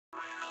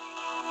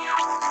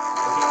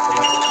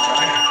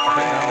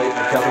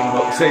carbon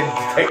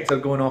monoxide detector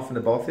going off in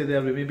the bothy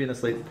there. We may be in a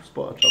slight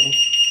spot of trouble.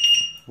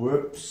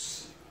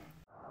 Whoops.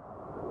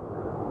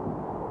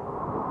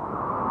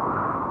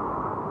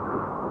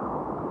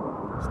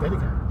 Steady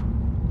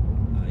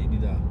cam. You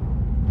need a...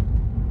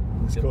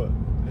 It's got,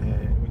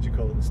 what do you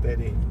call it, the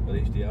steady? An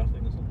HDR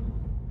thing or something.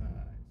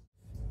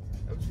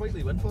 It was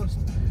Whiteley Wind Forest.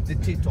 They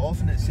taped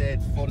off and it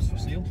said forest for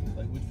sale,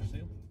 like wood for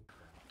sale.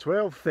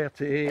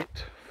 12:38,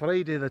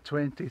 Friday the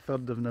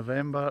 23rd of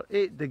November,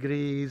 8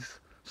 degrees,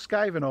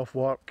 skiving off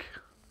work,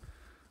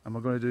 and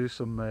we're going to do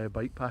some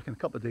bike packing, a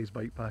couple of days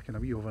bike packing, a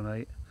wee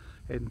overnight,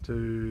 heading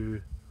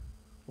to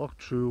Loch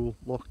Trool,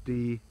 Loch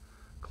Dee,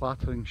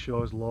 Clattering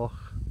Shaw's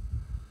Loch,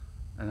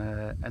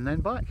 and then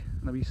back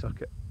in a wee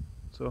circuit,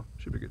 so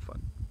should be good fun.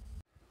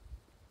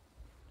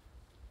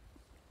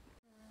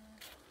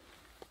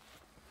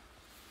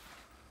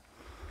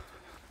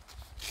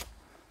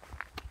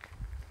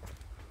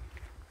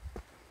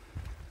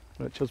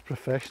 Richard's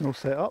professional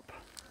setup,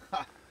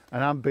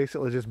 and I'm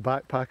basically just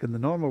backpacking the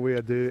normal way I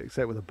do,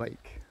 except with a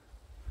bike.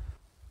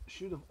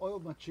 Should have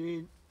oiled my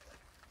chain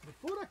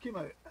before I came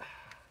out.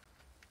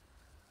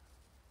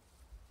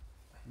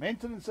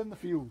 Maintenance in the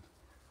field.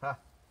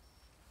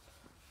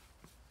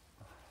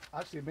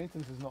 Actually,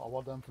 maintenance is not a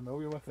word I'm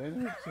familiar with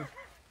anyway. So.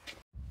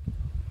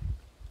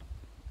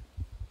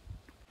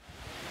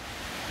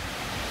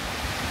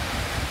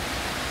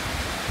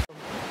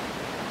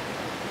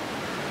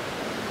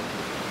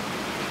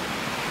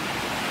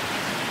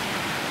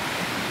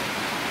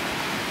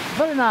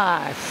 Very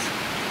nice.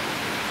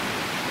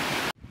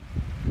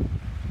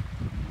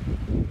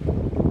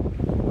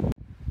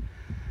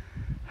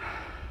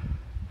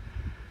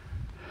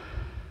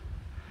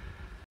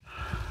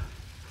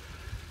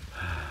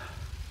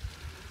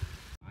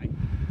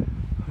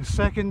 The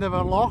second of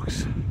our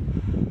locks,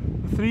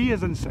 the 3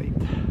 is in sight.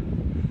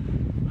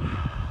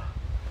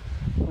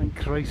 Thank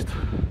Christ.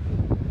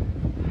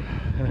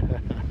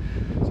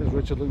 Says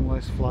Richard looking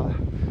less flat.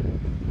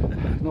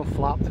 Not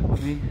flapped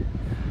with me.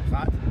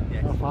 Fat?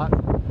 Yes. Not flat.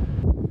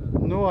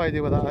 No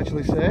idea what that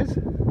actually says.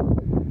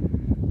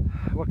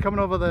 We're coming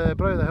over the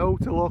brow of the hill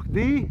to Loch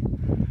Dee,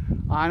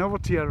 and over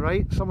to your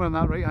right, somewhere on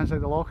that right hand side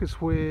of the loch is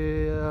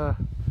where,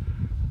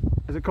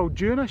 is it called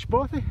Junish,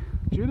 Bothy?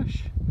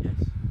 Junish? Yes.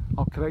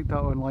 I'll correct that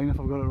online if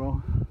I've got it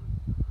wrong.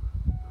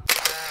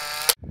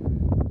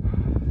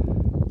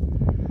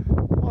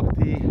 Loch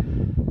Dee.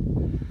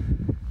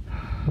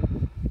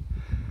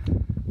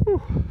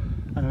 Whew.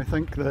 And I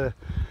think I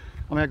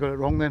got it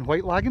wrong then.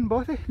 White Lagan,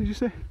 Bothy, did you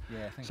say?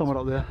 Yeah, I think somewhere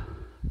so. up there.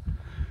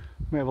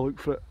 Might have a look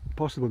for it,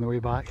 possibly on the way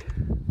back. Focus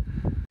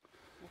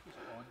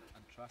on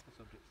and track the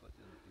subject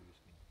selected on the previous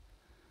screen.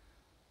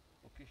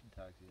 Location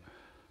tags here.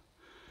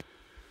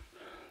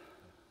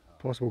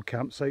 Possible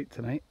campsite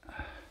tonight.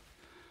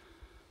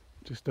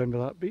 Just down by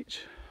that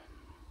beach.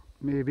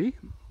 Maybe.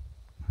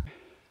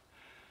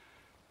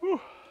 Whew.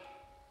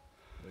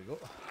 There we go.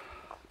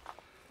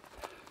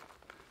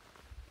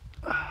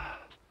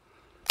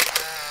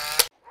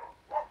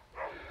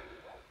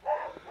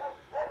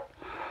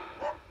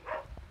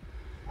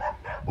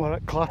 We're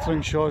at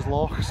Clattering Shaw's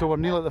Loch, so we're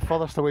nearly at the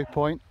furthest away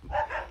point.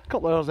 A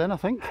couple of hours in, I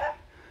think.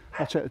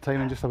 I'll check the time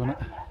in just a minute.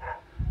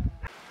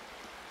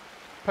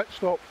 Pit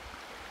stop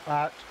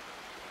at, I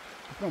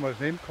don't know what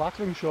his name,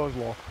 Clattering Shaw's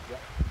Loch. Yeah.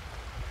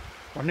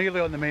 We're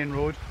nearly on the main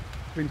road.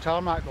 Been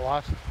tarmac the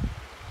last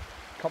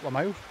couple of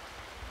miles.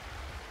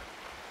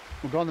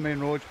 We'll go on the main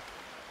road,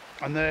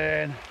 and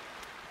then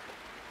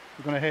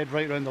we're going to head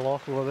right round the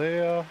loch over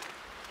there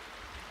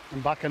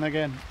and back in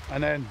again,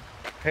 and then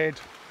head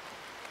to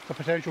a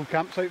potential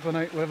campsite for the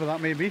night, wherever that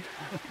may be.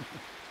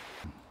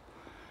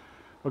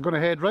 We're going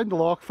to head round the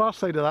loch, far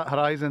side of that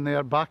horizon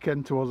there, back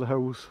in towards the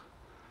hills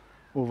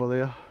over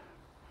there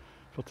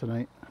for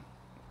tonight.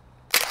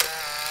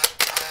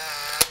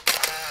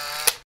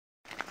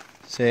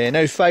 So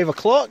now 5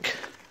 o'clock,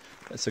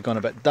 it's gone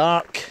a bit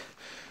dark,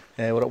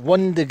 we're at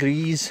 1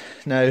 degrees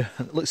now,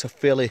 it looks a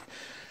fairly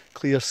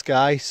clear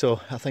sky,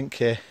 so I think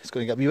it's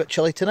going to get a wee bit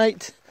chilly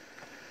tonight.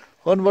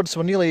 Onwards,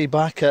 we're nearly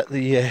back at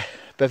the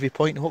Bivy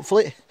point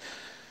hopefully.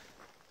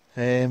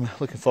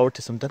 Looking forward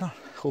to some dinner,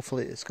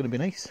 hopefully it's going to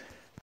be nice.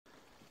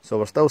 So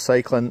we're still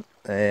cycling,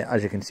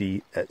 as you can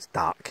see it's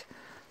dark,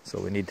 so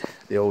we need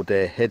the old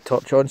head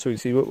torch on so we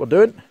can see what we're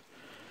doing,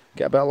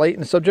 get a bit of light in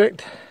the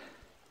subject.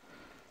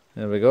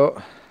 There we go.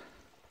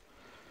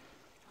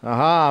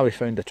 Aha, we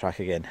found the track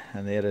again,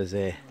 and there is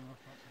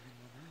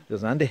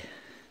there's Andy.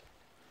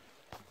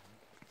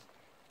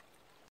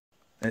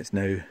 It's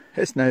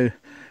now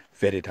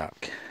very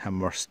dark, and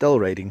we're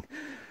still riding,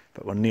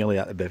 but we're nearly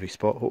at the Bivy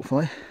spot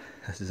hopefully.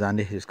 This is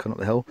Andy who's come up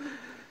the hill,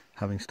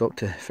 having stopped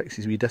to fix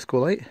his wee disco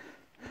light.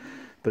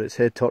 But it's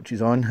head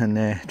torches on and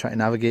trying to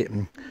navigate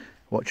and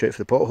watch out for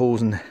the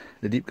potholes and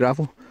the deep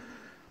gravel.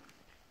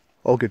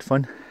 All good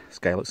fun.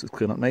 Sky looks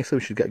clearing up nicely,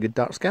 we should get a good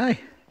dark sky.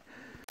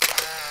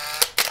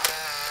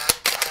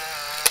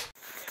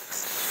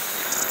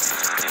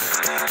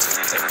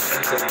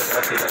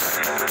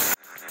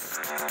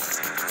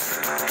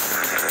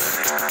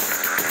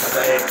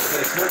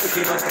 The smoke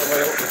came up for a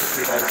while, it was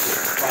about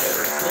fire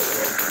was slightly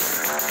on.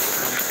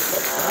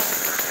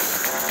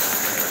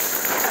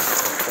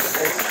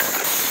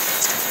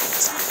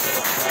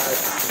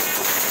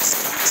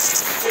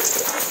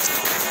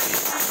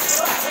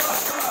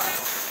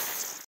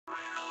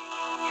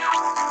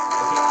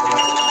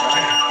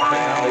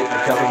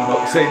 Carbon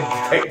monoxide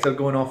detector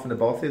going off in the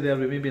bothy there,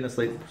 we may be in a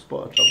slight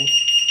spot of trouble.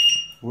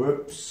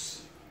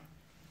 Whoops.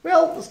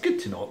 Well, it's good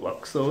to know it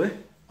works though, eh?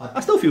 I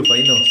still feel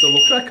fine though, so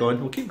we'll crack on,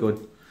 we'll keep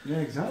going. Yeah,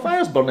 exactly.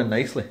 Fire's burning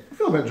nicely. I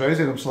feel a bit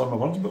drowsy and I'm slurring my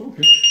words, but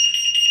okay.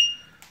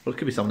 Well, it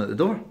could be someone at the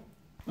door.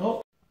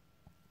 Oh.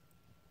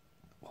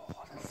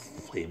 Oh, the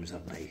flames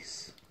are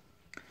nice.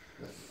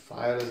 The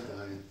fire is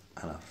dying.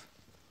 And I've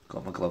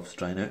got my gloves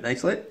drying out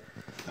nicely.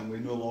 And we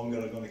no longer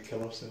are going to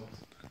kill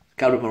ourselves.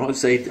 Carbon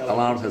monoxide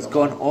alarm has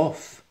gone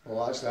off.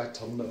 Well, actually, I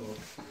turned it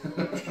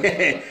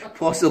off.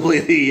 Possibly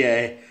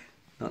the,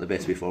 not the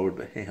best way forward,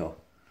 but hey ho.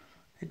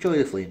 Enjoy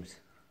the flames.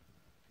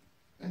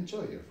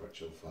 Enjoy your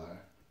virtual fire.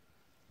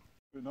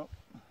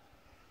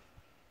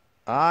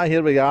 Ah,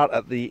 here we are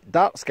at the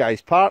Dark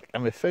Skies Park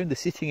and we've found the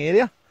seating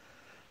area.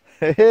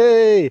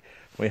 Hey,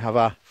 we have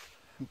a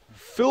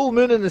full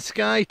moon in the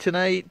sky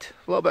tonight,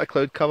 a little bit of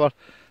cloud cover,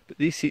 but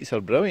these seats are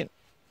brilliant.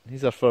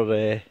 These are for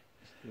And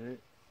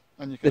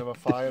you can have a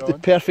fire on. the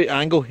perfect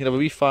angle. You can have a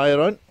wee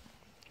fire on.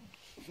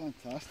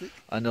 Fantastic.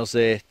 And there's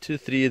 2 or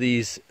 3 of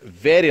these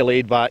very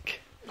laid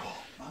back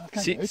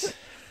seats.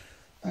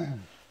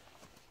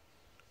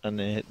 And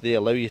they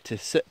allow you to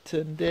sit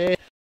and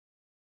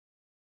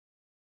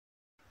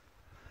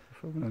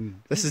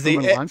this is the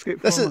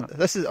landscape. this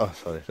is oh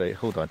sorry, right,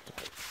 hold on.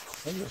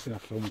 I've never seen a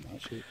film in that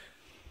shape.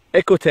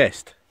 Echo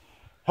test.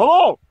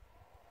 Hello!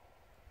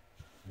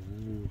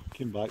 Ooh,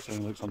 came back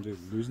sounding like somebody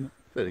was losing it.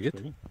 Very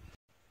good.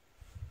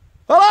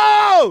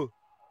 Hello!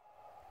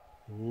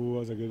 Oh,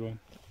 that's a good one.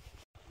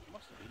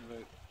 Must have been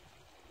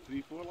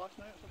about 3-4 last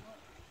night or something like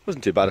that.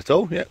 Wasn't too bad at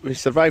all, yeah. We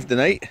survived the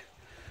night.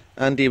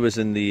 Andy was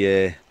in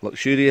the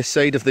luxurious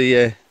side of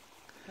the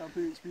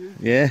Camping experience.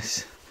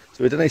 yes. So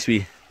we had a nice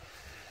wee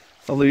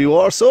lovely wee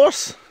water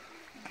source.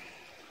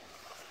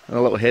 And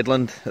a little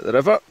headland at the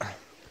river.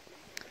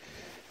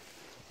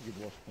 Good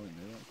wash point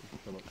there, that's a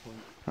fill-up point.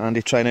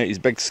 Andy trying out his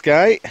big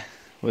sky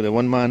with a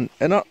one-man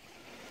inner.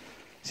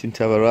 Seemed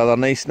to have a rather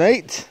nice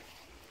night.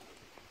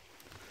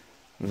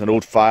 There's an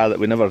old fire that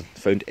we never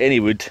found any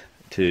wood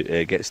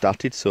to get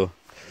started, so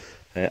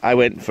I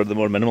went for the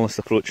more minimalist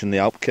approach in the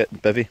Alp kit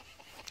Bivy,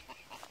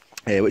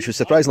 which was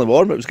surprisingly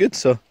warm. It was good,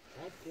 so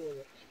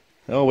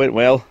it all went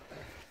well.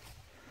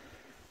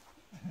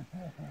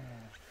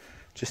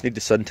 Just need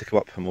the sun to come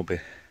up and we'll be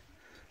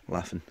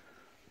laughing.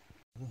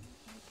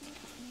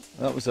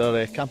 That was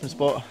our camping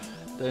spot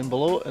down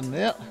below in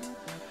there,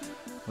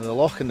 with a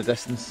loch in the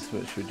distance,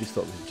 which we just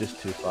thought was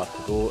just too far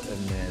to go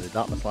in the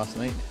darkness last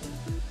night.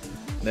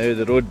 Now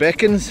the road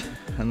beckons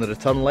and the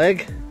return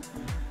leg.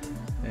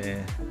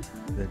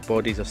 The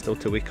bodies are still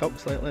to wake up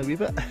slightly a wee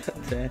bit.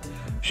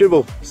 Sure,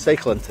 we'll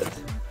cycle into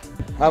it.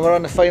 And we're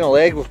on the final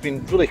leg. We've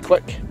been really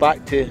quick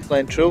back to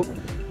Glen Trool,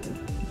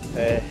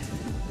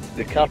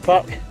 the car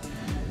park.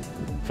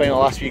 Final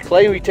last wee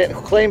climb, wee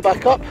technical climb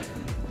back up.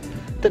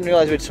 Didn't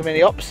realise we had so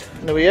many ups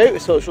on the way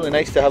out, so it's really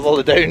nice to have all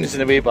the downs on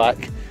the way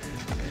back.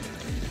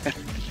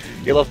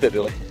 You loved it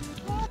really.